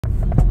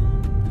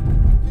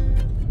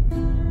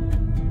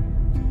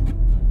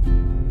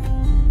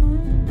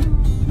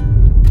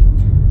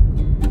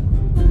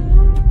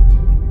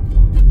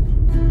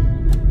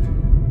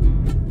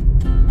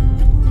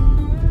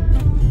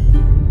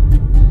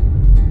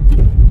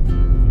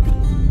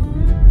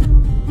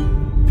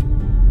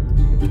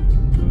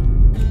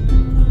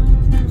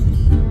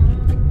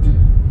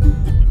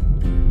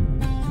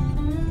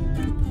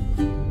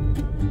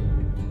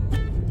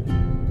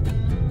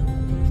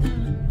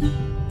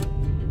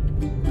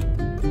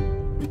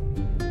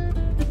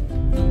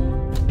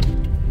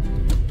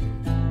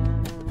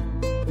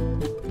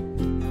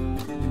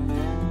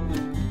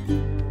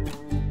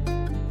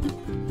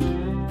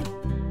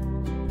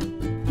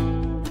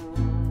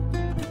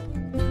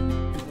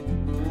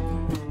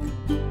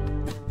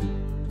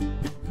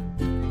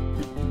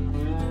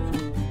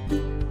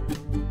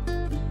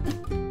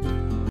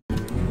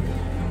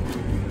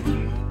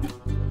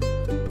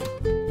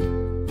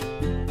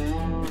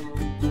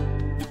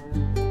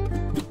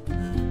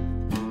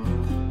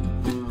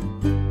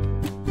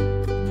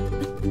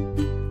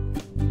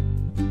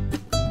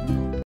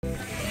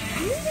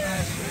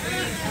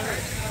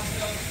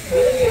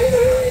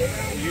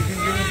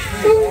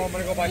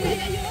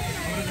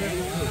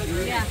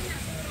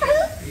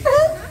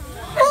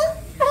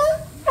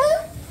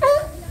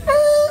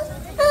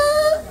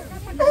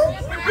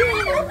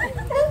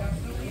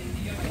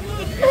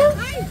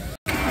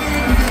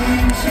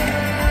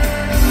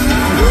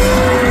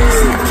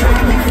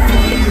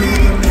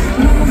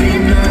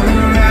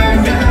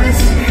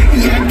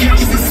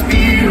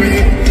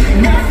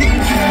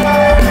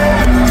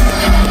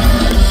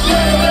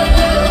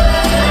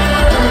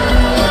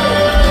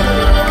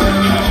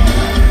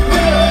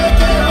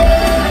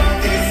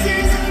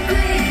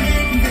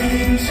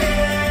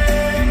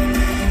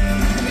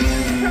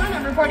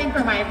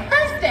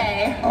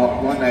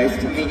Oh, well, nice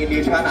to meet you,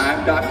 Neutron.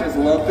 I'm Dr.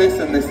 Lopez,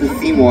 and this is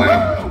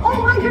SeaWorld.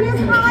 Oh my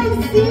goodness, hi,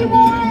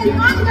 SeaWorld.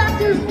 I'm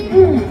Dr.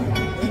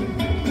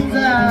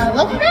 The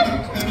Lopez?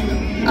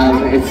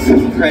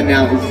 It's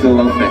pronounced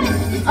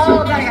Lopez.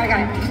 Oh, got it.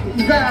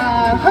 The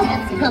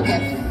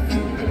Hocus.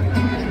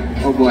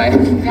 Oh boy.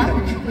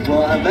 Yeah?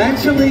 Well,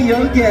 eventually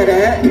you'll get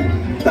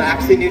it. But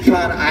actually,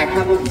 Neutron, I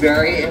have a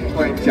very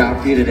important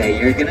job for you today.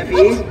 You're gonna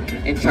be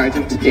in charge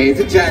of today's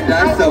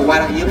agenda, so why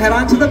don't you head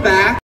on to the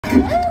back?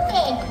 Okay,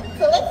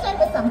 so let's start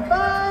with some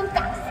fun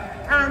facts.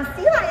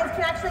 Sea lions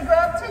can actually grow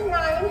up to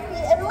 9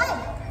 feet in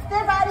length.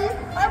 Their bodies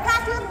are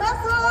packed with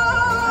muscle.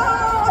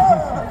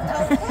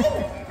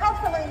 Okay,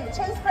 helps them when you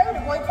chase prey and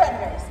avoid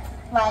predators,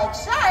 like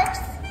sharks,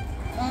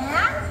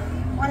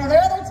 and one of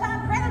their other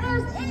top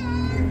predators is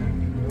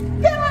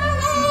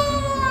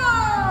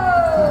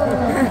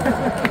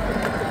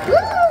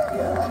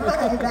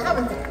that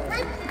was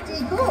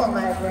pretty cool,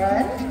 my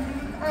friend.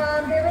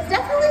 There was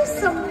definitely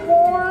some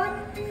more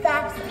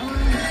facts on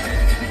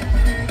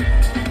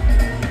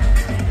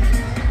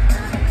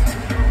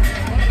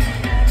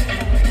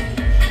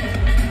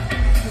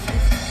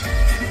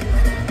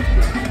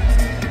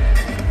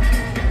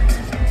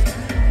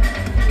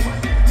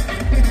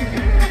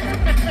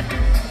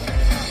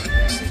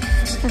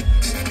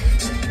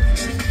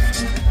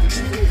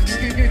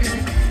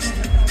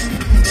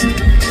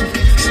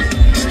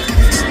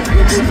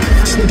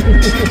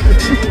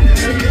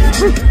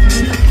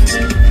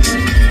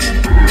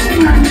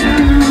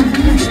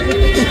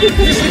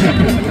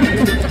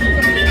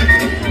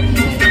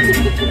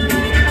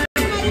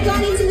Have you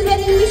gone into the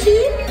vending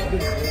machine?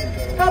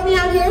 Help me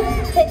out here.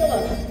 Take a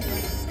look.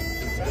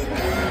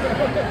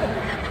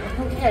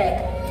 Okay.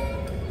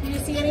 Do you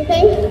see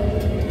anything?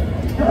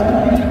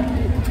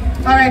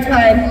 All right,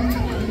 fine.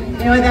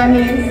 You know what that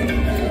means?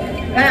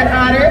 That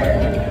otter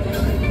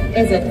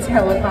is a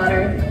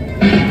telepotter.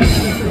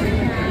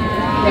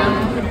 Yeah,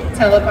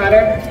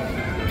 telepotter.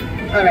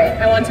 All right,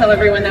 I won't tell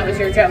everyone that was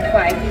your joke.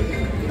 Bye.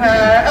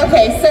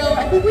 Okay, so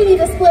I think we need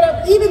to split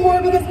up even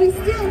more because we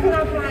still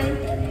cannot find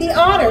the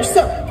otter.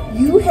 So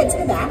you head to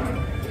the back.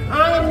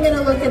 I am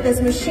gonna look at this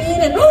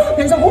machine and oh,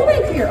 there's a hole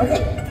right here.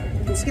 Okay,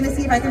 I'm just gonna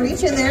see if I can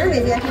reach in there.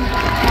 Maybe I can.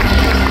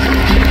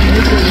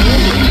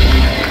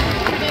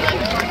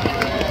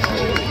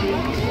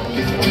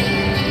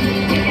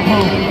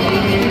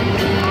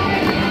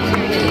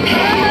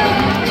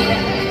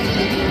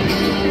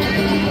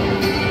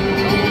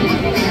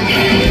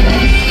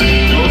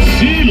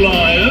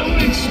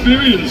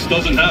 Experience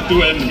doesn't have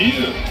to end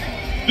here.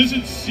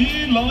 Visit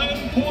Sea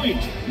Lion Point,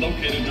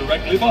 located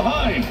directly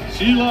behind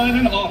Sea Lion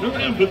and Otter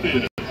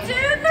Amphitheater. 2, 3!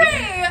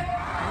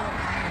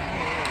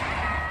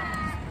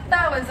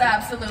 That was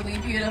absolutely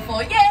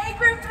beautiful. Yay,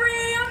 group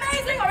 3,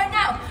 amazing! All right,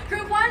 now,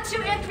 group 1,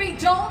 2, and 3,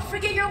 don't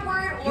forget your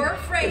word or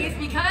phrase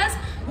because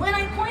when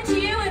I point to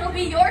you, it'll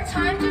be your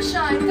time to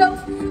shine.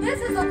 Folks,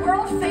 this is a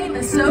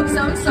world-famous Soak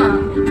Zone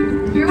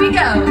song. Here we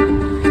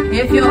go.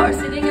 If you're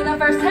sitting in the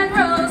first 10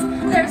 rows,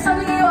 there's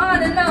something you ought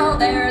to know.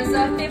 There's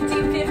a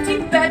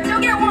 50-50 bet you'll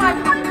get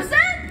 100%.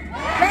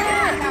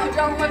 Man, now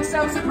don't look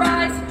so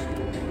surprised.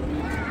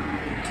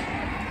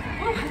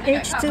 Ooh,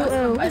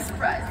 H2O. By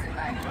surprise, didn't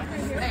I?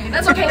 Hey,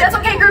 that's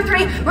okay, group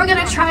 3. We're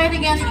gonna try it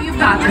again. You've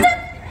got this.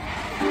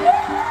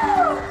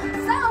 Woo!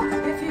 So,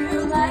 if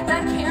you like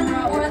that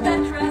camera or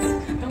that dress,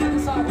 don't let the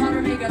salt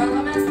water make it all.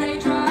 I'm gonna stay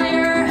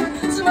drier.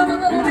 Swim up a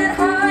little bit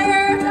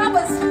higher. That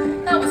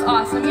was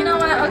awesome. You know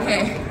what?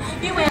 Okay,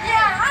 you win.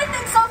 Yeah, I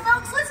think so,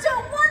 folks. Let's do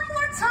it one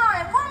more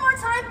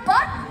time,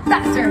 but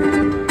faster.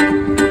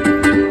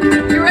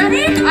 You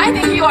ready? I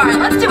think you are.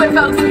 Let's do it,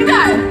 folks. You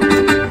got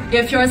it.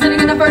 If you're sitting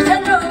in the first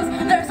 10 rows,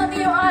 there's something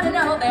you ought to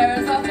know.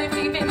 There's a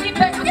 50-50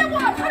 bet you'll get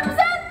 100%.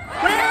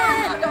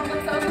 Yeah. Don't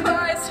look so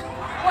surprised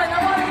when the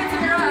water gets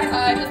in your eyes.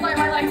 I just like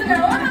to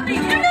know about the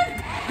unit.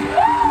 Woo!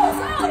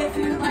 So if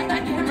you like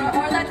that camera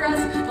or that dress,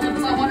 don't let the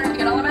salt water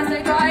get all of my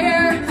stay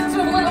drier.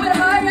 Swim a little bit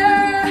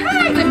higher.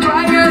 Hey, get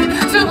drier.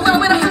 Swim a little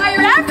bit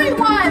higher.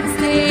 Everyone,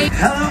 stay.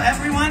 Hello,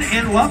 everyone,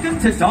 and welcome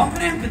to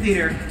Dolphin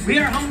Amphitheater. We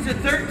are home to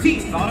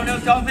 13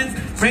 bottlenose dolphins,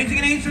 ranging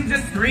in age from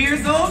just 3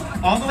 years old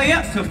all the way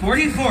up to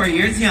 44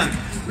 years young.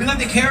 We love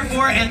to care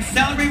for and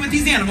celebrate with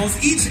these animals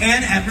each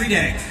and every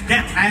day.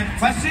 Now, I have a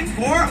question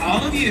for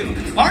all of you.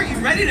 Are you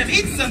ready to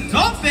meet some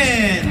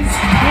dolphins?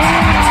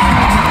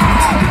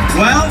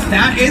 Well,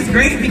 that is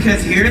great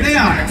because here they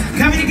are,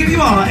 coming to give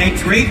you all a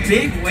great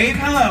big wave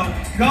hello.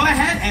 Go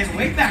ahead and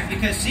wave back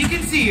because she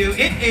can see you.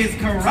 It is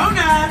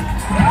Corona.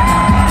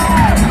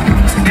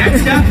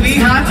 Next up, we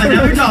have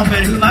another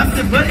dolphin who loves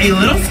to put a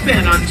little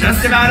spin on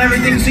just about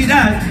everything she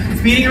does,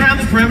 speeding around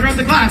the perimeter of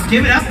the glass.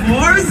 Give it up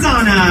for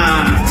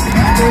Zana.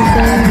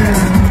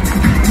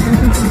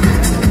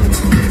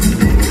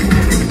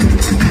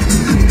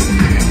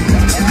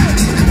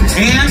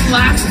 And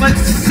last but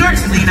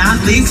certainly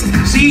not least,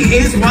 she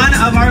is one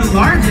of our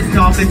largest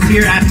dolphins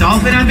here at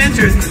Dolphin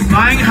Adventures,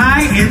 flying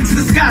high into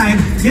the sky.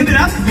 Give it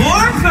up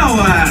for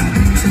Boa.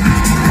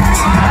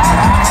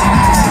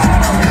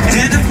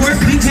 And of course,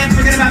 we can't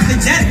forget about the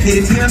jet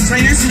dedicated team of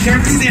trainers who care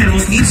for these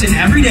animals each and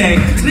every day.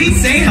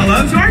 Please say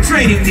hello to our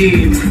training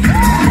team.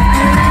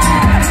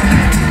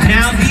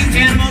 Now, these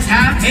animals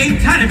have a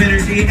ton of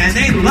energy and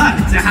they love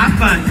to have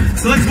fun.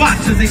 So let's watch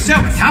as they show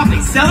us how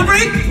they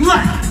celebrate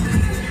life.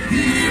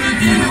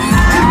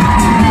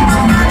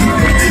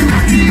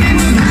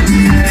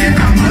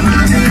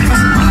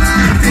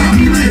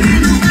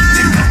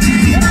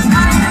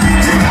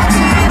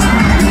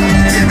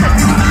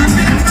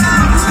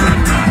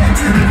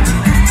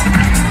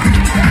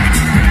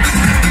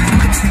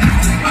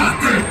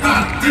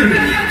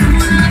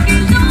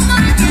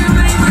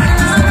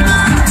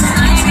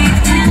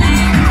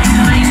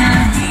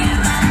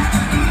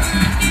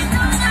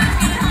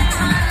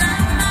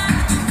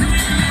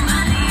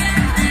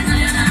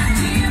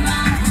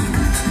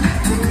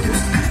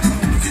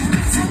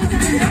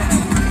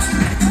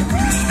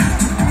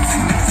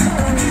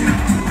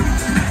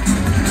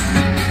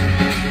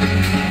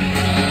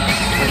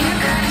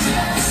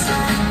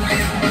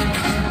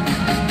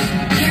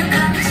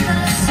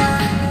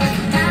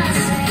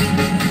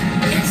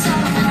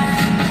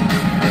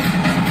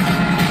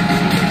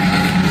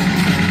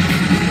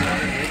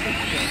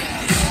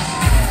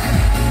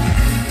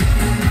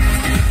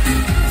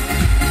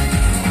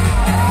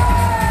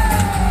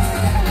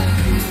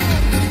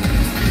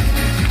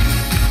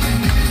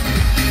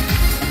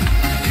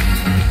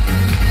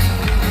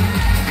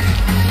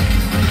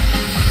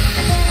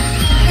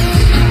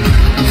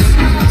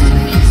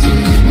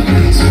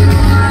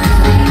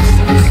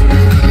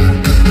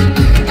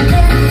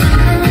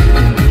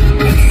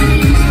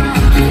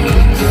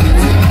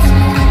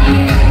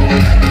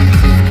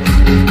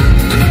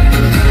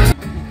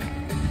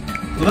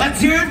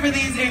 Let's hear it for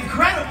these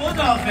incredible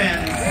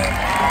dolphins.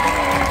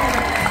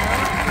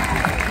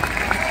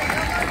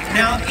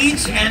 Now,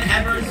 each and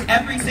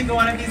every single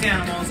one of these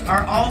animals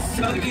are all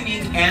so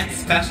unique and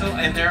special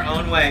in their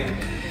own way.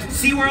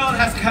 SeaWorld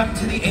has come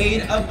to the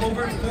aid of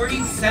over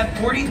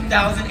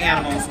 40,000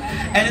 animals,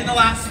 and in the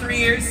last 3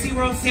 years,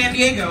 SeaWorld San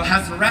Diego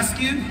has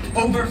rescued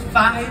over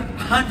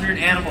 500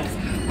 animals.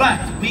 But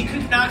we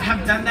could not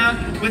have done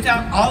that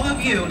without all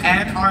of you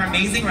and our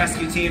amazing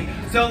rescue team.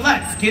 So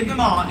let's give them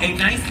all a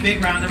nice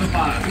big round of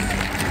applause.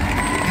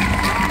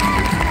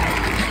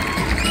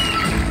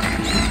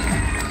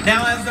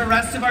 Now, as the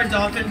rest of our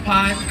dolphin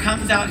pod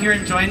comes out here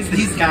and joins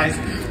these guys,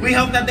 we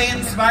hope that they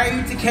inspire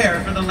you to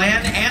care for the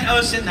land and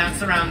ocean that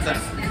surrounds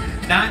us.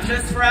 Not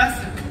just for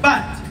us,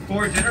 but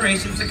for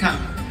generations to come.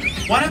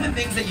 One of the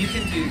things that you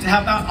can do to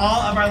help out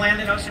all of our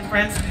land and ocean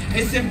friends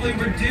is simply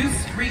reduce,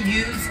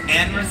 reuse,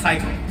 and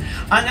recycle.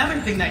 Another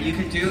thing that you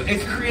can do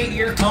is create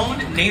your own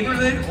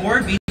neighborhood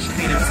or beach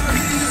cleanup.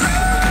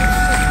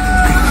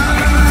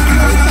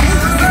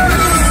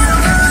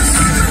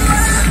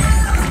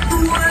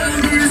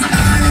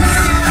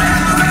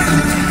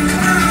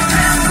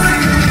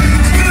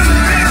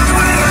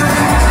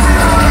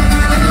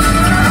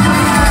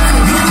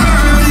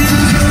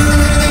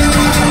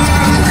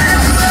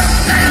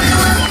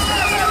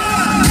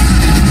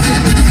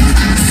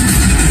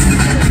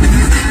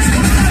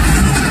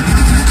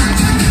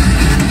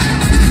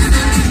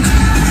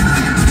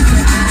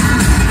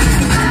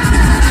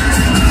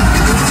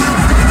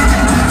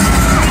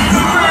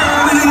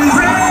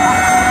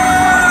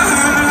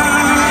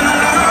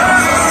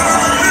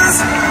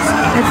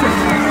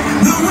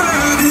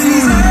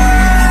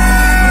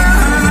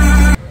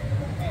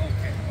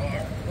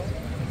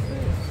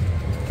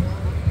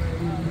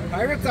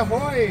 Pirates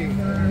ahoy!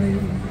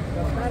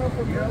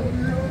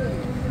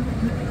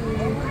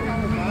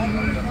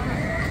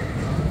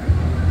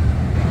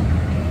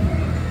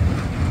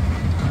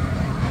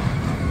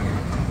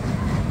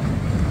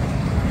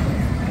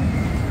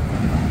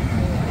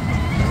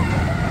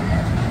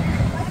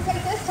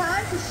 Take this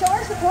time to show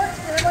our support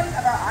to everyone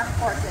of our armed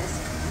forces.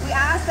 We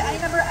ask that any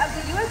member of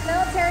the U.S.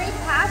 military,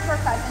 past or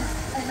present,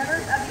 and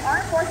members of the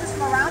armed forces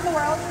from around the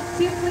world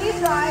to please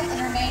rise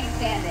and remain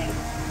standing.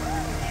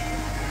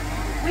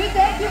 We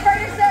thank you for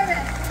your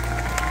service.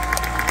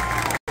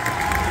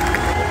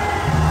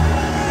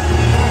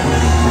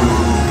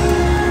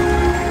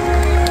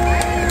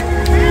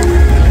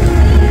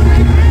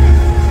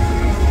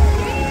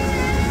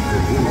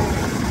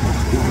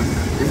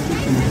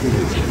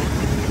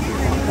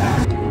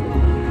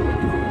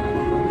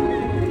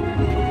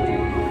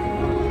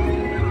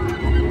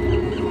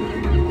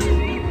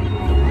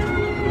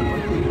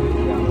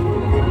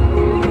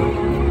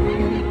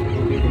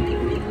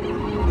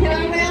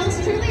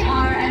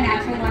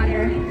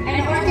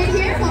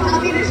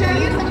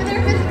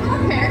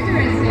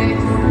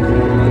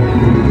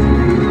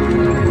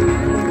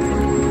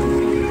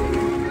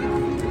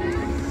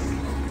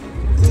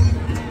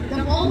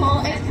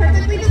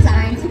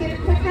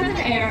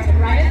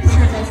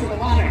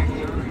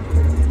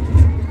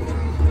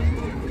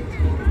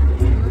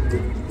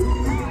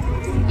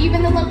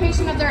 Even the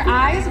location of their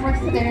eyes works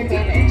to their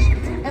advantage.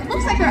 It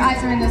looks like their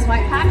eyes are in this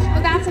white patch,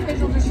 but that's a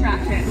visual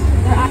distraction.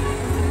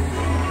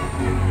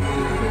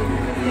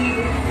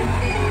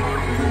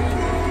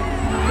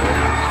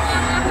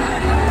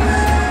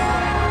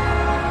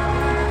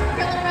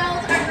 Killer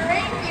whales are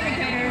great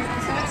communicators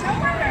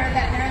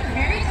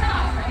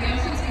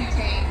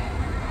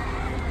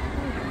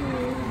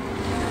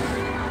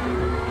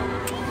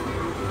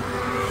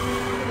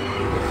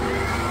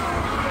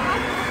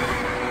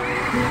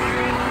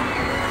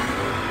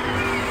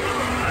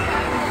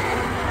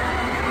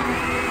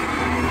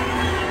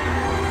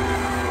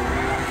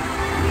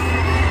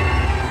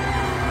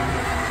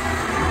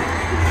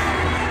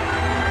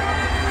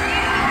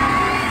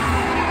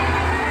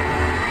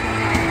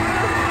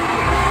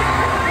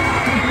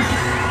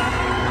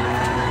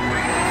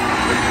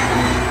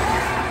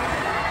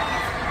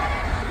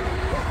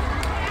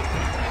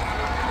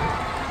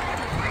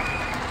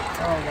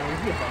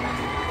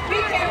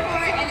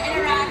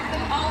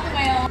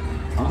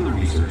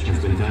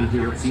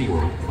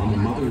on the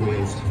mother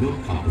whale's milk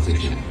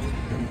composition.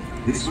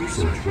 This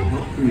research will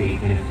help create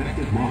an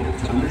effective model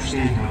to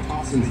understand how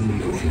toxins in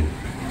the ocean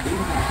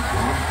impact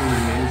large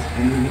killer whales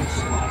and their milk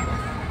supply.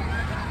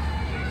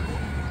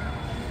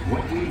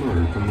 What we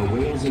learn from the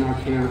whales in our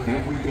care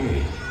every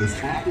day is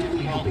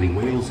actively helping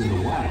whales in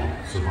the wild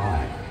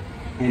survive.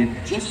 And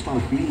just by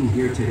being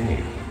here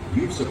today,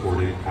 you've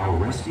supported our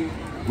rescue,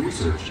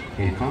 research,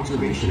 and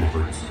conservation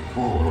efforts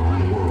all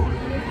around the world.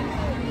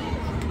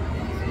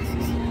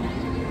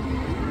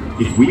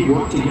 If we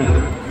work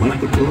together,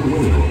 like the killer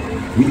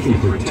whale, we can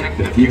protect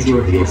the future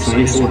of the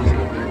Osiris Orca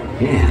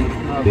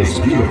and this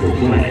beautiful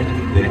planet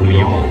that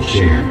we all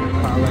share.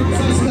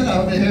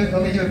 So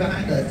over here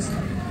behind us.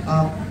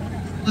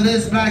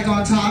 This black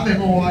on top and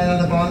more white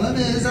on the bottom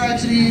is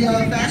actually a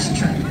fashion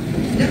trend.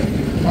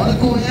 Yeah. All the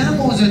cool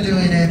animals are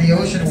doing it in the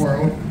ocean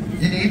world.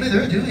 You name it,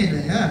 they're doing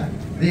it, yeah.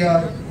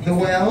 The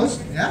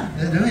whales, yeah,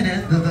 they're doing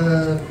it.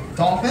 The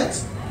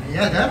dolphins,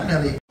 yeah,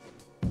 definitely.